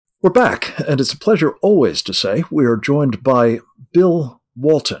We're back, and it's a pleasure always to say we are joined by Bill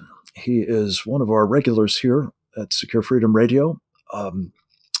Walton. He is one of our regulars here at Secure Freedom Radio, a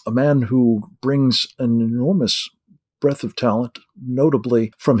man who brings an enormous breadth of talent,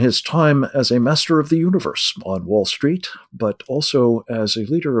 notably from his time as a master of the universe on Wall Street, but also as a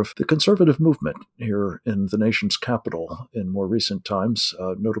leader of the conservative movement here in the nation's capital in more recent times,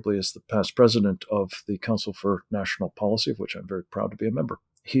 notably as the past president of the Council for National Policy, of which I'm very proud to be a member.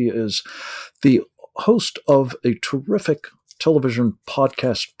 He is the host of a terrific television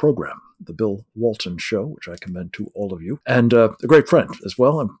podcast program, The Bill Walton Show, which I commend to all of you, and a great friend as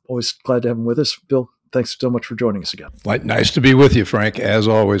well. I'm always glad to have him with us. Bill, thanks so much for joining us again. Nice to be with you, Frank, as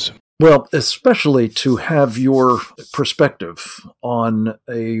always. Well, especially to have your perspective on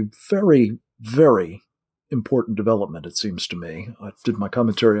a very, very important development, it seems to me. I did my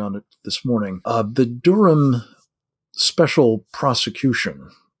commentary on it this morning. The Durham Special Prosecution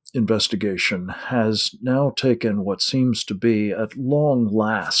investigation has now taken what seems to be, at long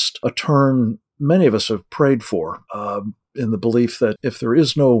last, a turn many of us have prayed for, in the belief that if there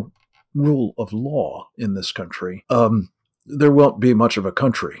is no rule of law in this country, there won't be much of a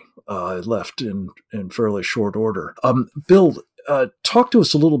country left in fairly short order. Bill, talk to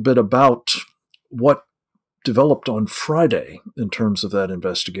us a little bit about what developed on Friday in terms of that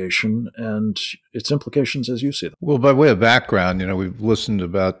investigation and its implications as you see them. Well, by way of background, we've listened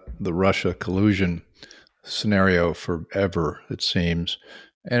about the Russia collusion scenario forever, it seems.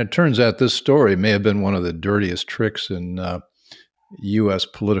 And it turns out this story may have been one of the dirtiest tricks in U.S.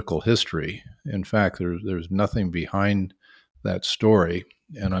 political history. In fact, there's nothing behind that story.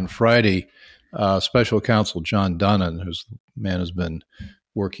 And on Friday, Special Counsel John Dunnan, who's the man who's been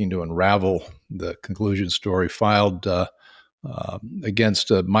working to unravel the conclusion story, filed against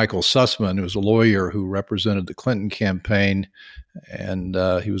Michael Sussman, who was a lawyer who represented the Clinton campaign, and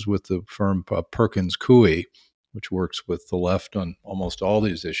he was with the firm Perkins Coie, which works with the left on almost all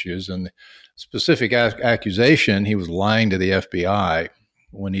these issues. And the specific accusation, he was lying to the FBI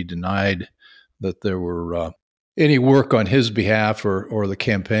when he denied that there were any work on his behalf or the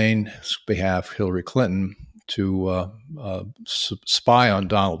campaign's behalf, Hillary Clinton, to spy on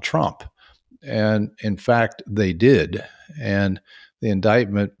Donald Trump. And in fact, they did. And the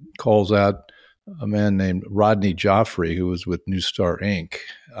indictment calls out a man named Rodney Joffrey, who was with New Star Inc.,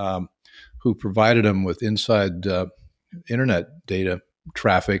 who provided him with inside internet data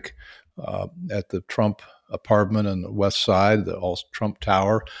traffic at the Trump apartment on the west side, the Trump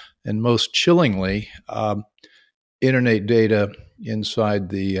Tower, and most chillingly, internet data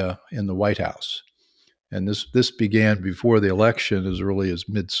inside in the White House. And this began before the election, as early as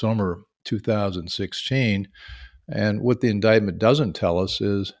midsummer 2016. And what the indictment doesn't tell us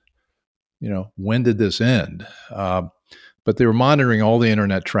is, when did this end? But they were monitoring all the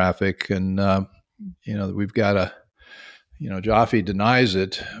internet traffic, and we've got Jaffe denies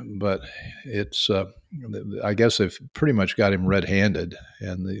it, but it's I guess they've pretty much got him red-handed.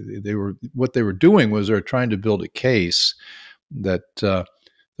 And what they were doing was they were trying to build a case that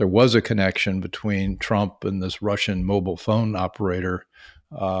there was a connection between Trump and this Russian mobile phone operator,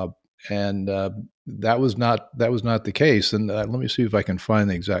 and that was not the case. And let me see if I can find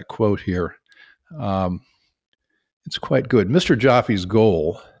the exact quote here. It's quite good. Mr. Jaffe's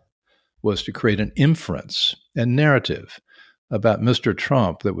goal was to create an inference and narrative about Mr.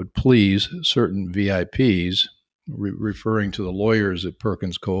 Trump that would please certain VIPs, referring to the lawyers at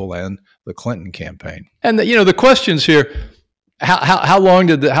Perkins Coie and the Clinton campaign. And the questions here: how long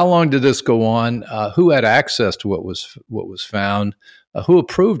did this go on? Who had access to what was found? Who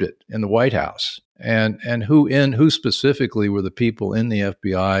approved it in the White House? And who specifically were the people in the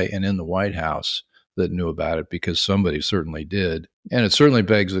FBI and in the White House that knew about it? Because somebody certainly did. And it certainly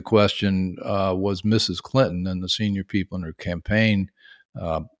begs the question, was Mrs. Clinton and the senior people in her campaign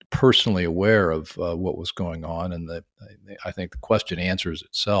personally aware of what was going on? And I think the question answers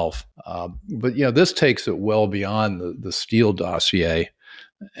itself. But this takes it well beyond the Steele dossier,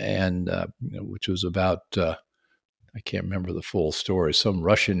 and which was about I can't remember the full story. Some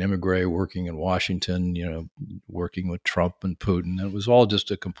Russian immigrant working in Washington, working with Trump and Putin. It was all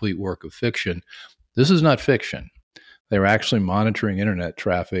just a complete work of fiction. This is not fiction. They were actually monitoring internet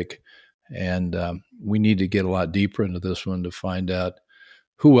traffic, and we need to get a lot deeper into this one to find out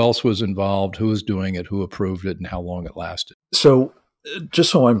who else was involved, who was doing it, who approved it, and how long it lasted. So, just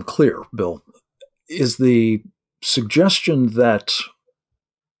so I'm clear, Bill, is the suggestion that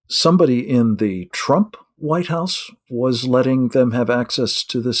somebody in the Trump White House was letting them have access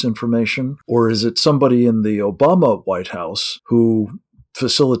to this information? Or is it somebody in the Obama White House who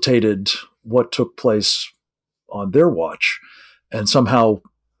facilitated what took place on their watch and somehow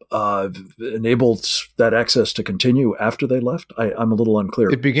enabled that access to continue after they left? I'm a little unclear.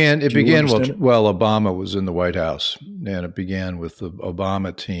 It began while Obama was in the White House, and it began with the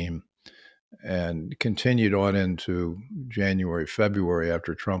Obama team and continued on into January, February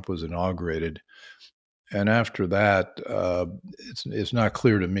after Trump was inaugurated. And after that, it's not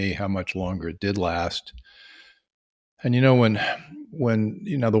clear to me how much longer it did last. And when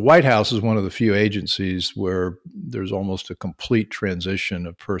the White House is one of the few agencies where there's almost a complete transition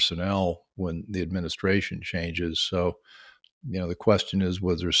of personnel when the administration changes. So, the question is,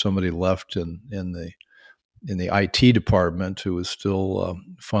 was there somebody left in the IT department who was still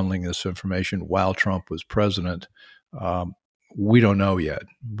funneling this information while Trump was president? We don't know yet,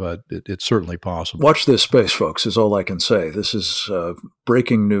 but it's certainly possible. Watch this space, folks, is all I can say. This is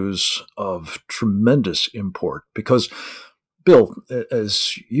breaking news of tremendous import because, Bill,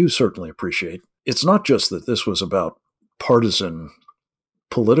 as you certainly appreciate, it's not just that this was about partisan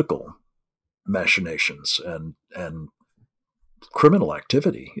political machinations and criminal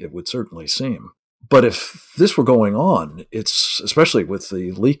activity, it would certainly seem. But if this were going on, it's especially with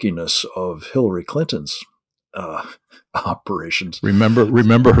the leakiness of Hillary Clinton's operations.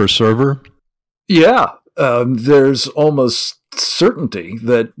 Remember her server? Yeah. There's almost certainty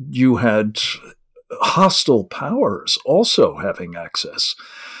that you had hostile powers also having access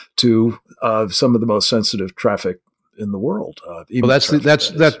to some of the most sensitive traffic in the world. Well, that's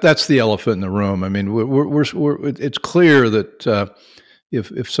the elephant in the room. I mean, it's clear that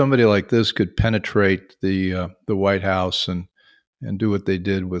if somebody like this could penetrate the White House and do what they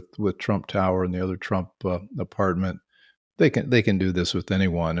did with Trump Tower and the other Trump apartment, they can do this with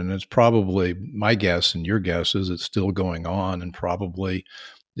anyone. And it's probably, my guess and your guess is, it's still going on and probably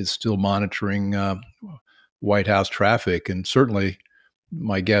is still monitoring White House traffic. And certainly,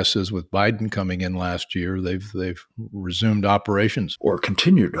 my guess is with Biden coming in last year, they've resumed operations or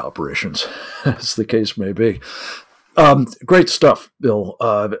continued operations, as the case may be. Great stuff, Bill,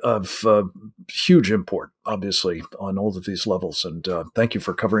 of huge import, obviously, on all of these levels. And thank you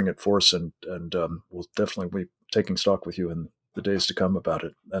for covering it for us. And we'll definitely be taking stock with you in the days to come about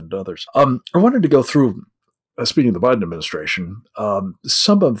it and others. I wanted to go through, speaking of the Biden administration,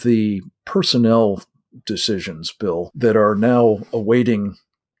 some of the personnel decisions, Bill, that are now awaiting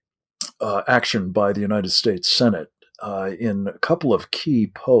action by the United States Senate in a couple of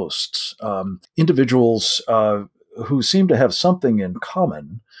key posts. Individuals who seem to have something in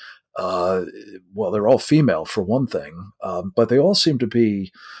common. Well, they're all female for one thing, but they all seem to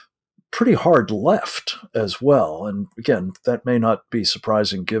be pretty hard left as well. And again, that may not be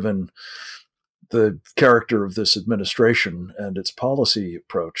surprising given the character of this administration and its policy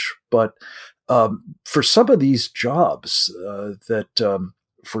approach. But for some of these jobs that,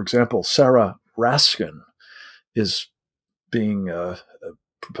 for example, Sarah Raskin is being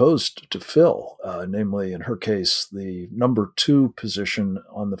proposed to fill, namely, in her case, the number 2 position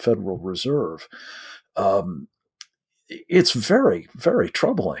on the Federal Reserve. It's very, very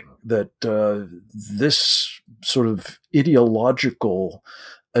troubling that this sort of ideological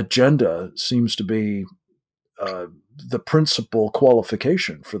agenda seems to be the principal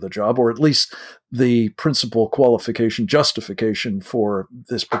qualification for the job, or at least the principal qualification justification for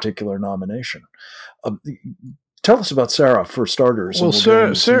this particular nomination. Tell us about Sarah, for starters. Well, Sarah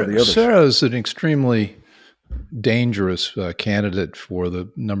is an extremely dangerous candidate for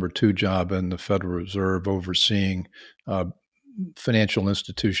the number 2 job in the Federal Reserve, overseeing financial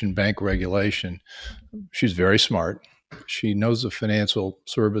institution bank regulation. She's very smart. She knows the financial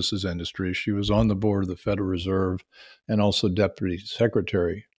services industry. She was on the board of the Federal Reserve and also Deputy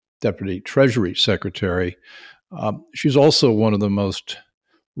Treasury Secretary. She's also one of the most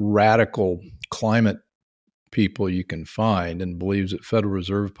radical climate people you can find, and believes that Federal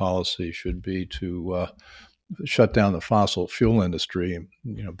Reserve policy should be to shut down the fossil fuel industry,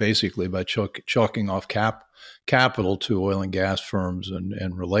 basically by chalking off capital to oil and gas firms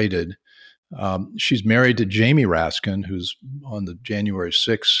and related. She's married to Jamie Raskin, who's on the January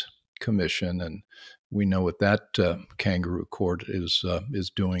 6th commission, and we know what that kangaroo court is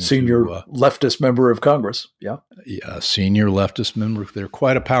doing. Senior leftist member of Congress, yeah, senior leftist member. They're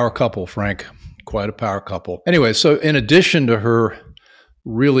quite a power couple, Frank. Quite a power couple. Anyway, so in addition to her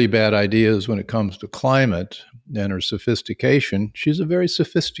really bad ideas when it comes to climate and her sophistication, she's a very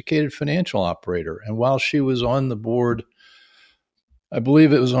sophisticated financial operator. And while she was on the board, I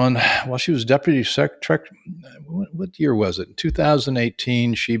believe it was while she was deputy secretary, what year was it? In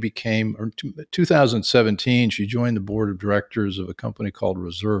 2018, she became, or 2017, she joined the board of directors of a company called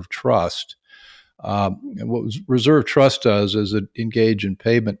Reserve Trust. And what Reserve Trust does is it engage in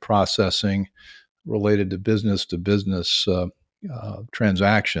payment processing related to business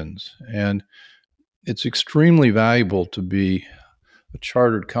transactions. And it's extremely valuable to be a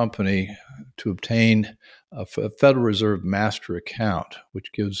chartered company to obtain a Federal Reserve master account,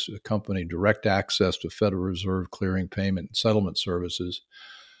 which gives a company direct access to Federal Reserve clearing, payment, and settlement services.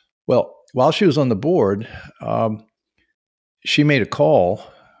 Well, while she was on the board, she made a call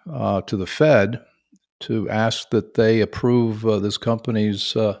to the Fed to ask that they approve this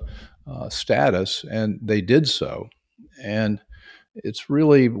company's status, and they did so. And it's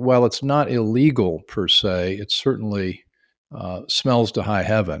really, while it's not illegal per se, it certainly smells to high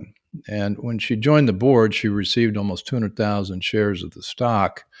heaven. And when she joined the board, she received almost 200,000 shares of the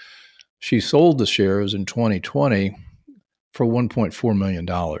stock. She sold the shares in 2020 for $1.4 million.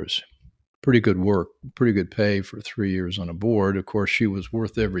 Pretty good work, pretty good pay for 3 years on a board. Of course, she was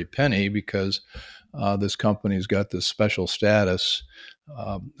worth every penny because this company's got this special status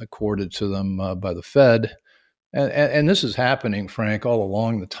accorded to them by the Fed. And this is happening, Frank, all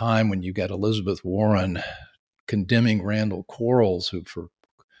along the time when you got Elizabeth Warren condemning Randall Quarles for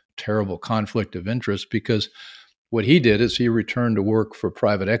terrible conflict of interest, because what he did is he returned to work for a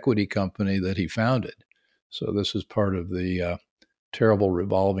private equity company that he founded. So this is part of the terrible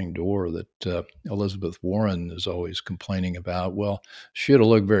revolving door that Elizabeth Warren is always complaining about. Well, she had to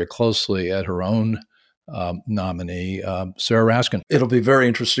look very closely at her own nominee, Sarah Raskin. It'll be very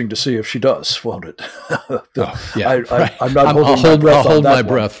interesting to see if she does, won't it? Yeah, I'm not holding my breath. I'll hold my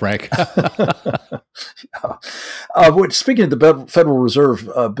breath, Frank. Speaking of the Federal Reserve,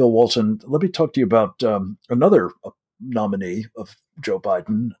 Bill Walton, let me talk to you about another nominee of Joe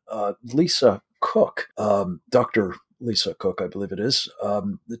Biden, Lisa Cook, Dr. Lisa Cook, I believe it is.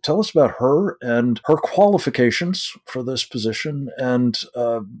 Tell us about her and her qualifications for this position, and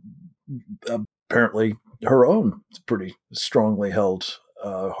apparently her own pretty strongly held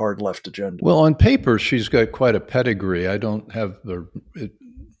hard left agenda. Well, on paper, she's got quite a pedigree. I don't have her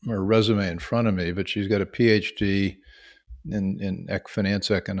resume in front of me, but she's got a PhD in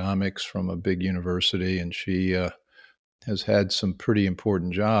finance economics from a big university, and she has had some pretty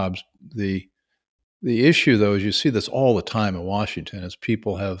important jobs. The issue, though, is you see this all the time in Washington, is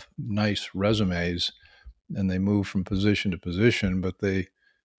people have nice resumes and they move from position to position, but they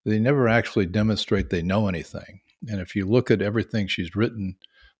never actually demonstrate they know anything. And if you look at everything she's written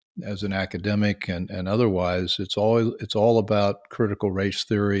as an academic and otherwise, it's all about critical race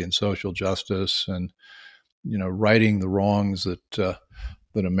theory and social justice and, righting the wrongs that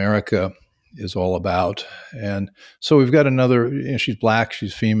America is all about. And so we've got another, she's black,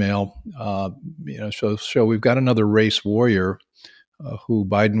 she's female, so we've got another race warrior who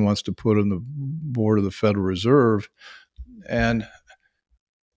Biden wants to put on the board of the Federal Reserve. And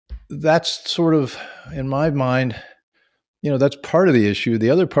that's sort of, in my mind, that's part of the issue. The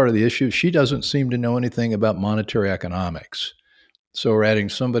other part of the issue, she doesn't seem to know anything about monetary economics. So we're adding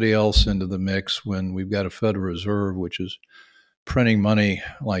somebody else into the mix when we've got a Federal Reserve, which is printing money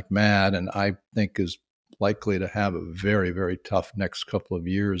like mad, and I think is likely to have a very, very tough next couple of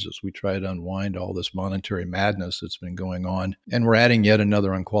years as we try to unwind all this monetary madness that's been going on. And we're adding yet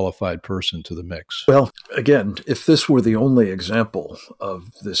another unqualified person to the mix. Well, again, if this were the only example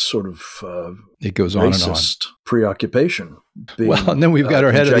of this sort of it goes on and on preoccupation. Well, and then we've got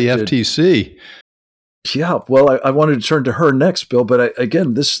our head of the FTC. Yeah, well, I wanted to turn to her next, Bill, but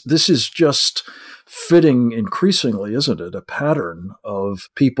again, this is just fitting increasingly, isn't it? A pattern of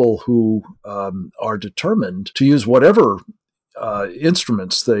people who are determined to use whatever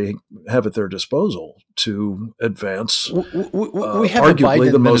instruments they have at their disposal to advance we have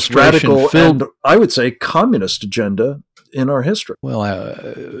arguably the most radical and, I would say, communist agenda in our history. Well,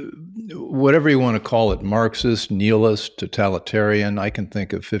 whatever you want to call it, Marxist, nihilist, totalitarian, I can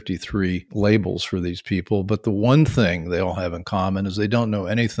think of 53 labels for these people. But the one thing they all have in common is they don't know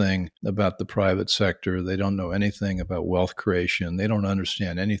anything about the private sector. They don't know anything about wealth creation. They don't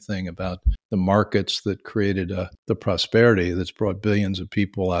understand anything about the markets that created the prosperity that's brought billions of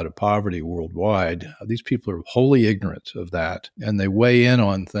people out of poverty worldwide. These people are wholly ignorant of that, and they weigh in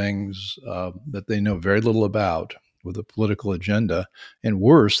on things that they know very little about, with a political agenda, and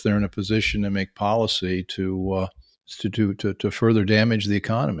worse, they're in a position to make policy to further damage the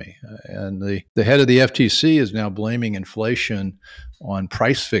economy. And the head of the FTC is now blaming inflation on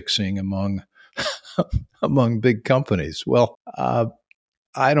price fixing among big companies. Well,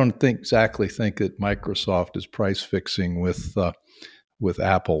 I don't exactly think that Microsoft is price fixing with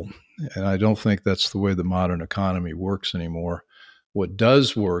Apple, and I don't think that's the way the modern economy works anymore. What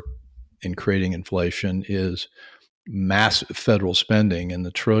does work in creating inflation is massive federal spending in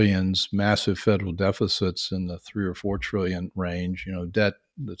the trillions, massive federal deficits in the 3 or 4 trillion range, debt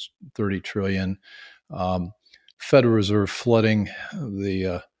that's 30 trillion, Federal Reserve flooding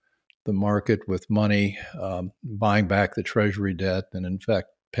the market with money, buying back the Treasury debt, and in fact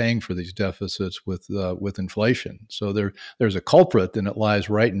paying for these deficits with inflation. So there's a culprit, and it lies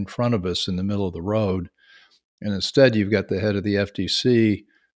right in front of us in the middle of the road. And instead, you've got the head of the FTC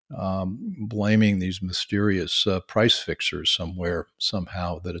blaming these mysterious price fixers somewhere,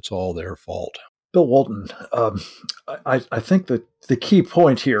 somehow, that it's all their fault. Bill Walton, I think that the key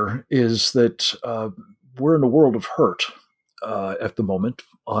point here is that we're in a world of hurt at the moment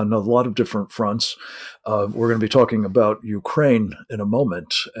on a lot of different fronts. We're going to be talking about Ukraine in a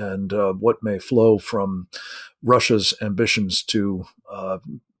moment and what may flow from Russia's ambitions to,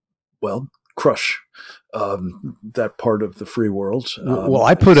 crush that part of the free world. Well,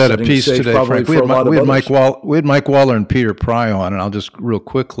 I put out a piece today, Frank. We had Mike Waller and Peter Pry on, and I'll just real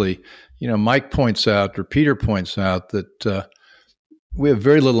quickly, Peter points out that we have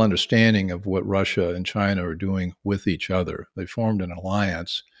very little understanding of what Russia and China are doing with each other. They formed an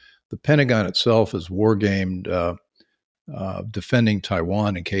alliance. The Pentagon itself is war-gamed defending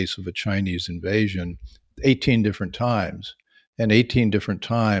Taiwan in case of a Chinese invasion 18 different times. And 18 different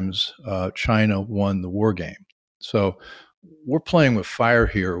times, China won the war game. So we're playing with fire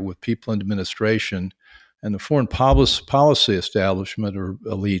here with people in administration, and the foreign policy establishment or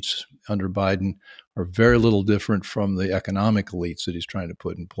elites under Biden are very little different from the economic elites that he's trying to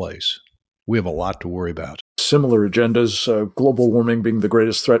put in place. We have a lot to worry about. Similar agendas, global warming being the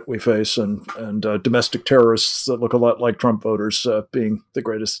greatest threat we face, and domestic terrorists that look a lot like Trump voters being the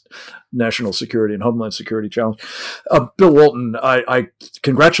greatest national security and homeland security challenge. Bill Walton, I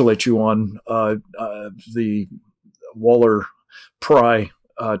congratulate you on the Waller-Pry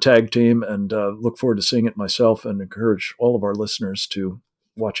tag team, and look forward to seeing it myself, and encourage all of our listeners to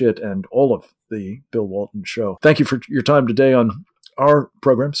watch it and all of the Bill Walton Show. Thank you for your time today on our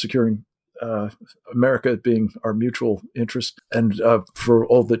program, Securing America being our mutual interest, and for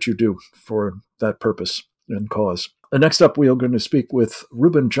all that you do for that purpose and cause. Next up, we are going to speak with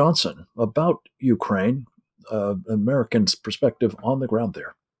Reuben Johnson about Ukraine, Americans' perspective on the ground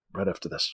there, right after this.